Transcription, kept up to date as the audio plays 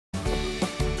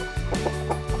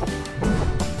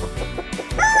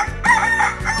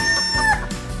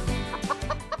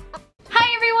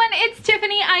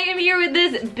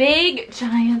this big,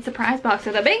 giant surprise box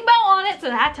with a big bow on it, so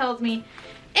that tells me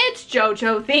it's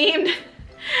JoJo themed.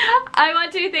 I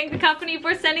want to thank the company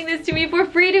for sending this to me for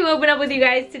free to open up with you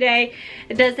guys today.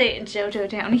 It does say JoJo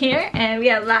down here, and we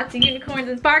have lots of unicorns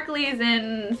and sparklies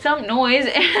and some noise,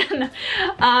 and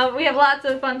we have lots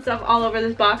of fun stuff all over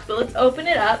this box, but let's open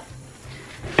it up.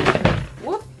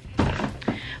 Whoop.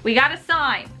 We got a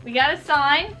sign. We got a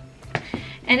sign,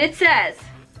 and it says,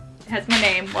 has my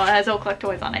name, well, it has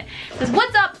OhcluckToys on it. It says,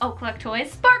 "What's up, OhcluckToys?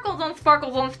 Sparkles on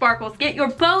sparkles on sparkles. Get your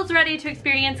bows ready to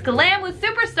experience glam with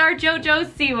superstar JoJo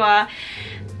Siwa."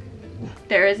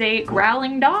 There is a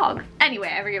growling dog.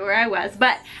 Anyway, I forget where I was,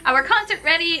 but our concert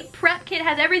ready prep kit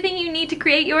has everything you need to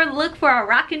create your look for a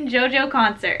rockin' JoJo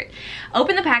concert.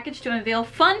 Open the package to unveil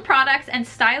fun products and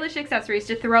stylish accessories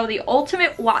to throw the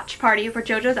ultimate watch party for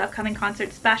JoJo's upcoming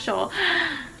concert special.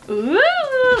 Ooh,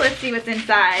 let's see what's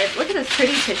inside. Look at this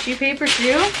pretty tissue paper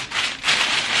too.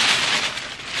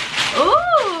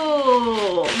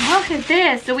 Ooh, look at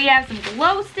this. So we have some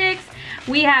glow sticks.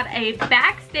 We have a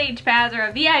backstage pass or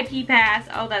a VIP pass.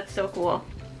 Oh, that's so cool.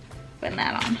 Putting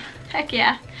that on. Heck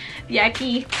yeah,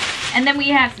 VIP. And then we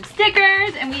have some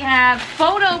stickers and we have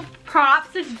photo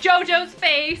props. It's JoJo's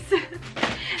face.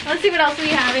 Let's see what else we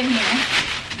have in here.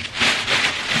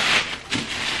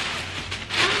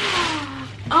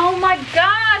 Oh my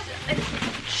gosh, it's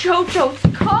JoJo's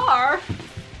car.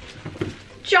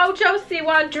 JoJo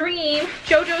Siwa Dream.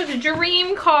 JoJo's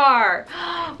dream car.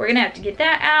 We're gonna have to get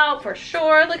that out for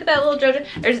sure. Look at that little JoJo.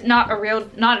 There's not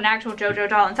an actual JoJo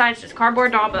doll inside. It's just a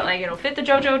cardboard doll, but like it'll fit the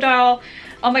JoJo doll.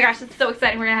 Oh my gosh, it's so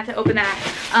exciting. We're gonna have to open that.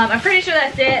 I'm pretty sure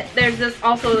that's it. There's this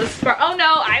oh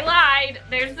no, I lied.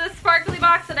 There's this sparkly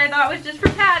box that I thought was just for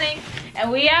padding. And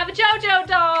we have a JoJo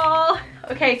doll.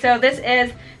 Okay, so this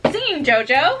is Singing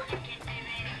JoJo.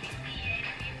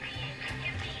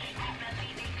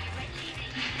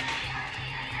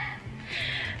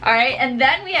 All right, and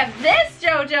then we have this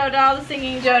JoJo doll, the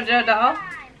Singing JoJo doll.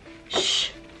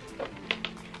 Shh.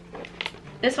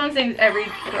 This one sings Every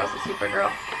Girl's a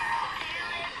Supergirl.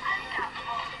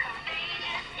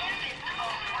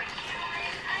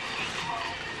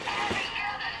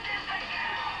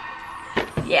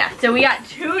 Yeah, so we got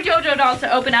 2 JoJo dolls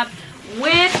to open up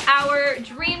with our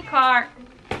dream car.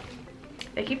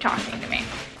 They keep talking to me.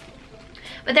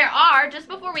 But there are, just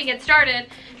before we get started,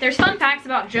 there's fun facts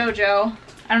about JoJo.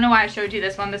 I don't know why I showed you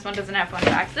this one. This one doesn't have fun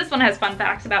facts. This one has fun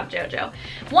facts about JoJo.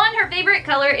 1, her favorite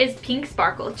color is pink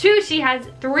sparkle. 2, she has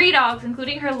 3 dogs,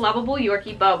 including her lovable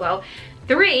Yorkie Bobo.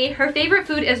 3, her favorite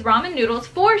food is ramen noodles.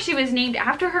 4, she was named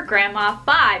after her grandma.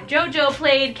 5, JoJo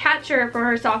played catcher for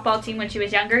her softball team when she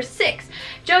was younger. 6,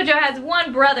 JoJo has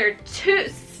 1 brother.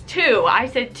 2, I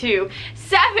said 2.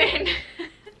 7,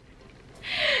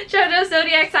 JoJo's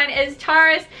zodiac sign is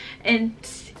Taurus. And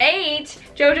 8,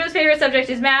 JoJo's favorite subject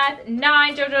is math.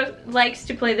 9, JoJo likes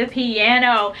to play the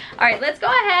piano. All right, let's go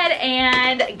ahead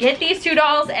and get these 2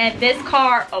 dolls and this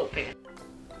car open.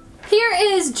 Here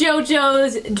is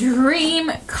JoJo's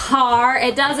dream car.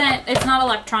 It's not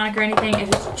electronic or anything,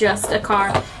 it is just a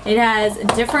car. It has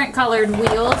different colored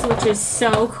wheels, which is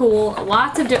so cool.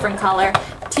 Lots of different color.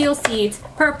 Teal seats,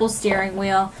 purple steering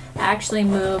wheel, actually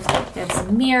moves. You have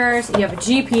some mirrors, you have a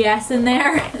GPS in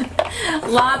there.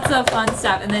 Lots of fun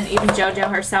stuff. And then even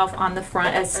JoJo herself on the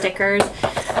front as stickers.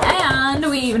 And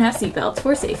we even have seatbelts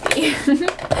for safety.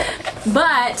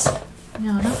 But,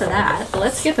 no, enough of that.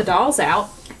 Let's get the dolls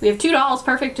out. We have 2 dolls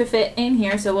perfect to fit in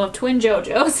here, so we'll have twin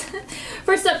JoJos.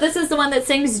 First up, this is the one that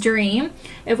sings Dream.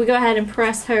 If we go ahead and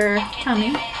press her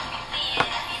tummy.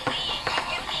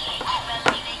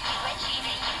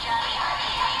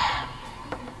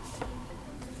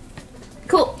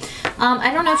 Cool.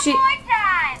 I don't know if she...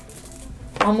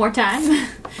 One more time.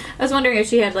 I was wondering if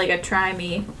she had like a try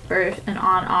me for an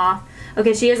on-off.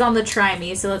 Okay, she is on the try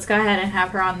me, so let's go ahead and have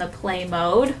her on the play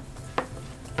mode.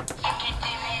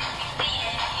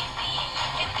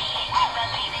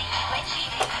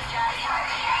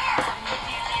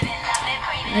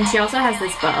 And she also has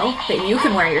this bow that you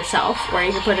can wear yourself, or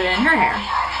you can put it in her hair.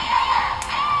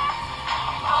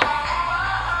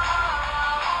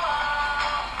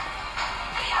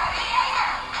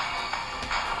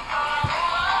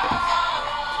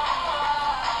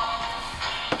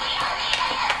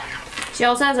 She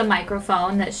also has a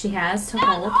microphone that she has to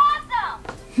hold.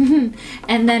 Awesome.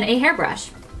 And then a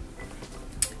hairbrush.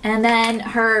 And then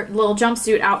her little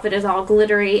jumpsuit outfit is all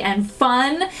glittery and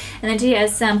fun. And then she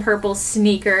has some purple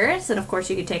sneakers that of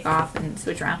course you could take off and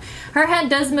switch around. Her head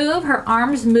does move, her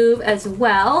arms move as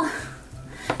well.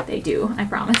 They do, I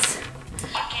promise.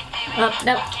 Oh,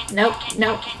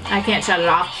 nope. I can't shut it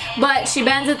off. But she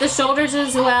bends at the shoulders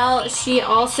as well. She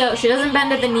doesn't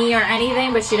bend at the knee or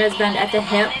anything, but she does bend at the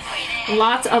hip.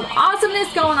 Lots of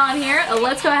awesomeness going on here.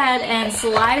 Let's go ahead and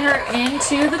slide her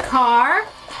into the car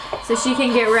so she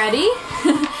can get ready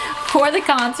for the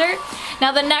concert.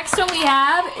 Now the next one we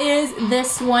have is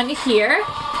this one here.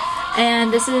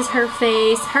 And this is her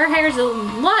face. Her hair is a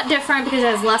lot different because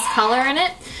it has less color in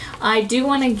it. I do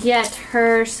want to get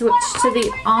her switched to the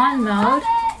on mode.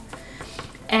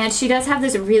 And she does have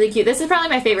this really cute, this is probably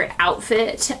my favorite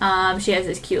outfit. She has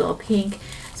this cute little pink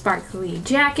sparkly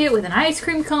jacket with an ice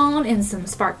cream cone and some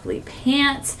sparkly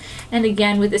pants. And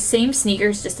again with the same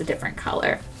sneakers, just a different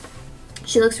color.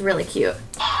 She looks really cute.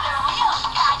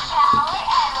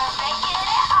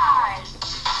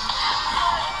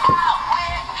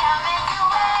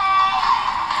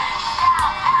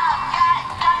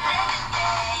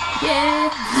 Yeah.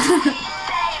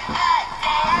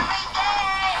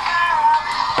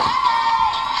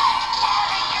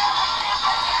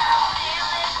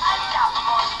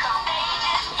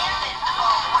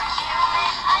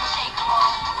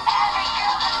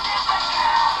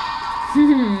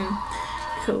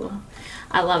 Cool.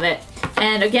 I love it.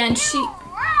 And again, she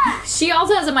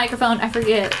also has a microphone. I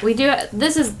forget. We do.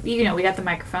 This is, you know, we got the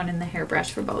microphone and the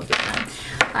hairbrush for both of them.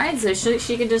 Alright, so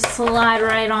she can just slide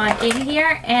right on in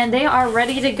here, and they are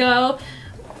ready to go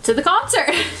to the concert.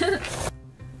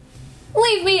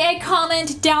 Leave me a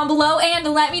comment down below and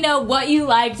let me know what you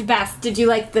liked best. Did you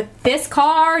like this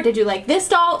car? Did you like this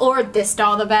doll or this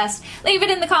doll the best? Leave it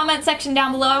in the comment section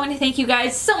down below. I want to thank you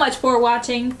guys so much for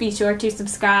watching. Be sure to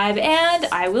subscribe, and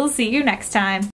I will see you next time.